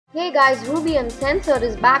Hey guys, Ruby Uncensored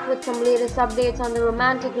is back with some latest updates on the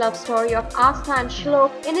romantic love story of Astha and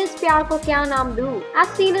Shlok in Iss Pyaar ko Kya Naam Doon. As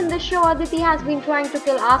seen in the show, Aditi has been trying to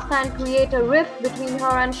kill Astha and create a rift between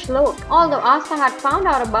her and Shlok. Although Astha had found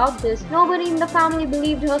out about this, nobody in the family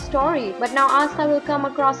believed her story. But now Astha will come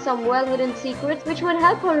across some well-hidden secrets which would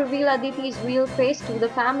help her reveal Aditi's real face to the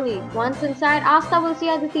family. Once inside, Astha will see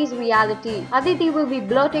Aditi's reality. Aditi will be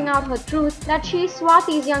blurting out her truth that she is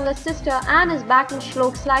Swati's younger sister and is back in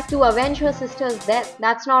Shlok's life to avenge her sister's death.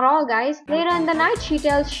 That's not all, guys. Later in the night, she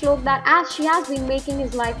tells Shlok that as she has been making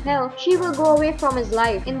his life hell, she will go away from his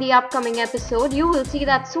life. In the upcoming episode, you will see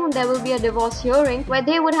that soon there will be a divorce hearing where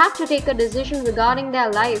they would have to take a decision regarding their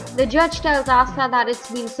life. The judge tells Astha that it's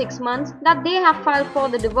been 6 months that they have filed for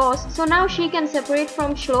the divorce, so now she can separate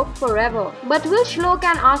from Shlok forever. But will Shlok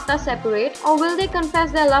and Astha separate, or will they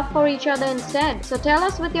confess their love for each other instead? So tell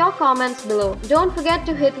us with your comments below. Don't forget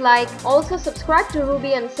to hit like. Also subscribe to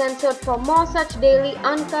Ruby Uncensored for more such daily,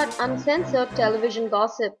 uncut, uncensored television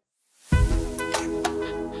gossip.